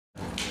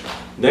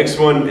Next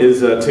one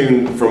is a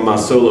tune from my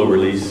solo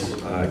release.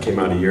 It came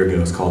out a year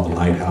ago. It's called The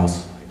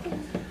Lighthouse.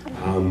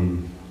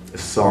 A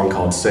song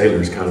called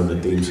Sailor is kind of the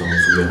theme song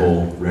from the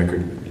whole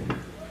record.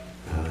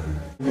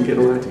 You can get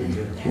on iTunes,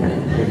 yeah.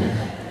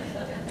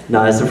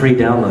 No, it's a free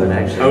download,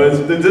 actually. Oh,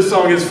 this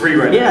song is free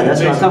right now. Yeah, that's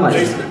Jason, what I'm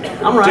talking about.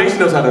 Jason, I'm right. Jason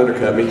knows how to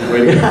undercut me.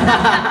 Wait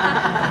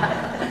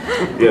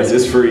Yes,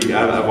 it's free.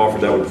 I've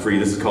offered that one free.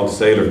 This is called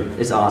Sailor.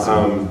 It's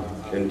awesome.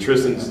 And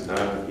Tristan's,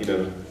 you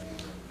know,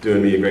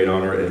 doing me a great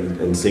honor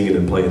and singing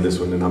and playing this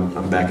one, and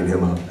I'm backing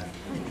him up.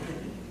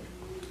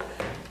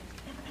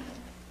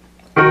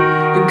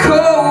 The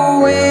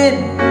cold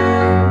wind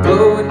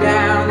blowing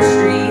down the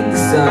street, the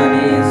sun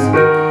is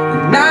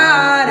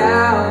not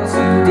out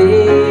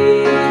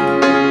today.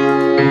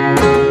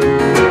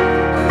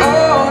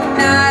 All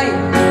night,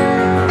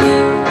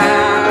 think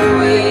about a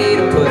way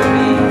to put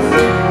me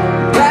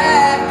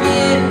back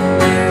in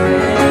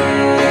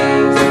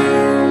place.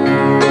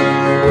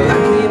 Well, I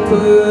can't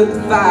put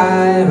the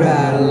fire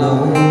out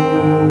alone.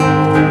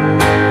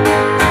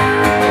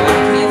 I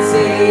can't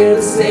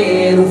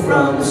sail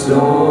from the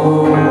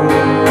storm.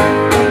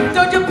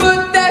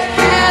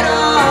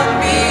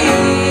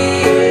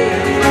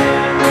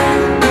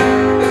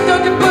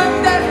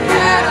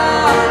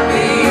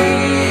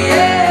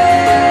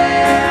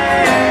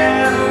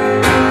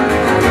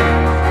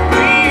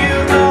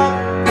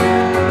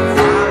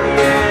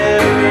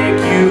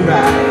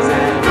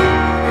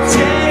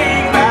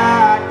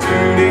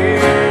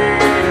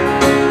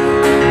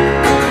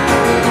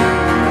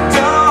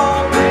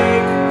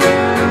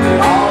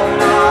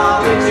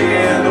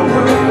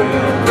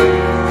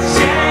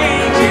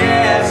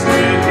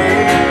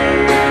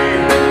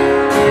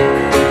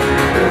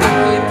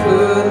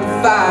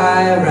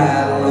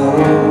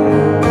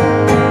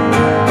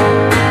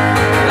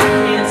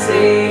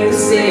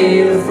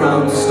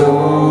 From the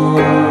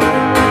storm.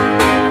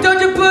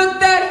 Don't you put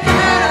that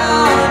hat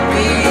on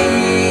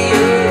me.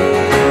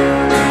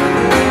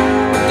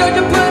 Don't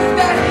you put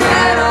that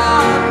hat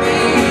on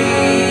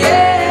me.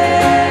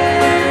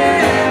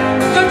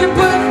 Don't you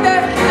put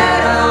that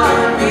hat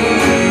on me.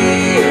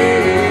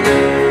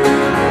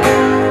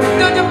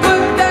 Don't you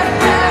put that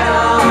hat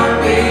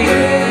on me.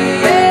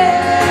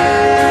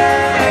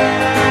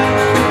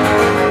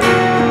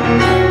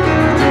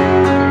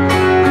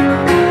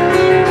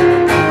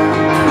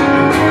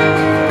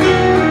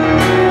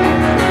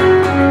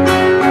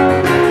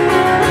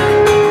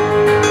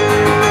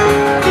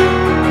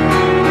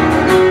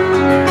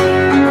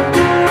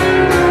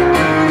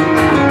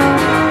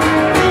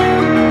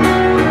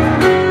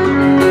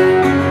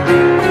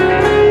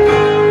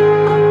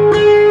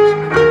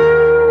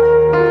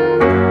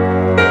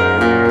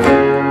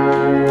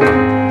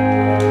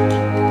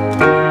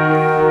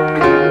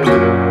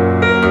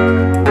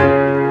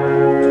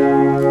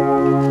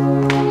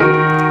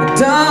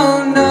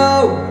 Don't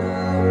know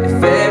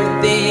if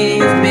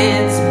everything's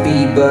meant to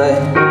be, but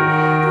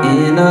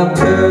in a